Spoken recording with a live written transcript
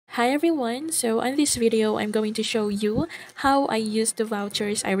Hi everyone! So on this video, I'm going to show you how I used the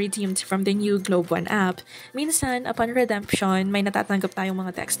vouchers I redeemed from the new GlobeOne app. Minsan, upon redemption, may natatanggap tayong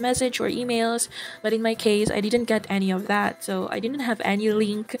mga text message or emails, but in my case, I didn't get any of that. So I didn't have any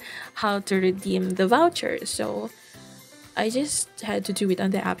link how to redeem the vouchers. So I just had to do it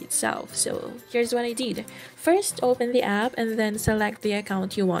on the app itself. So here's what I did. First, open the app and then select the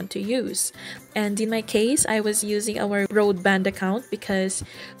account you want to use. And in my case, I was using our broadband account because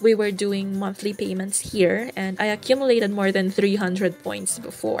we were doing monthly payments here and I accumulated more than 300 points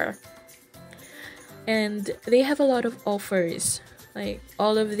before. And they have a lot of offers. Like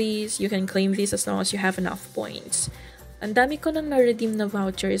all of these, you can claim these as long as you have enough points. Ang dami ko nang na-redeem na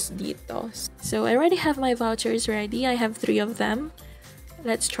vouchers dito. So, I already have my vouchers ready. I have 3 of them.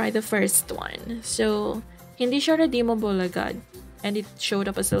 Let's try the first one. So, hindi siya redeemable agad. And it showed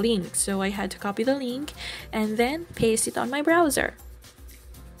up as a link. So, I had to copy the link and then paste it on my browser.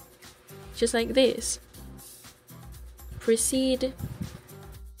 Just like this. Proceed.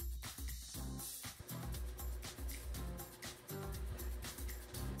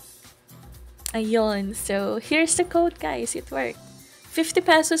 Ayun. So, here's the code, guys. It worked. 50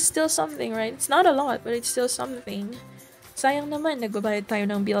 pesos still something, right? It's not a lot, but it's still something. Sayang naman, nagbabayad tayo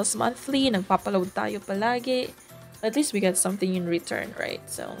ng bills monthly, nagpapaload tayo palagi. At least we get something in return, right?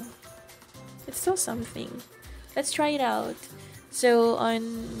 So, it's still something. Let's try it out. So,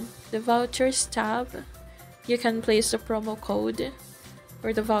 on the vouchers tab, you can place the promo code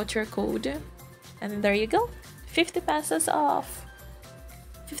or the voucher code. And there you go. 50 pesos off.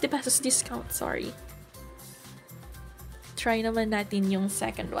 50 pesos discount, sorry. Try naman natin yung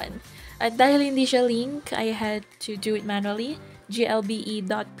second one. At dahil hindi siya link, I had to do it manually. glbe.ph/the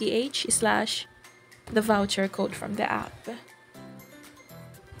voucher code from the app.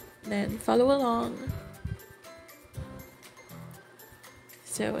 Then follow along.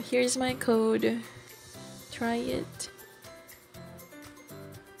 So here's my code. Try it.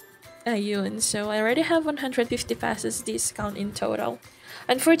 Ayun, so I already have 150 pesos discount in total.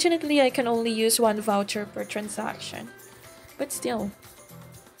 Unfortunately, I can only use one voucher per transaction. But still.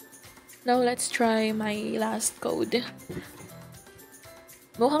 Now let's try my last code.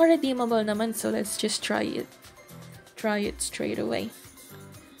 Mukhang redeemable naman, so let's just try it. Try it straight away.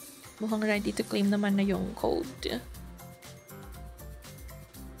 Mukhang ready to claim naman na yung code.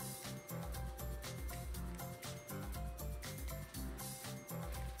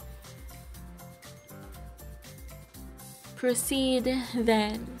 Proceed,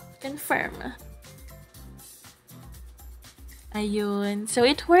 then confirm. Ayun. So,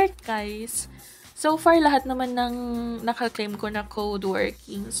 it worked, guys. So far, lahat naman ng nakaklaim ko na code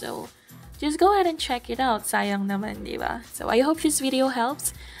working. So, just go ahead and check it out. Sayang naman, di ba? So, I hope this video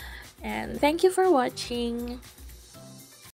helps. And thank you for watching.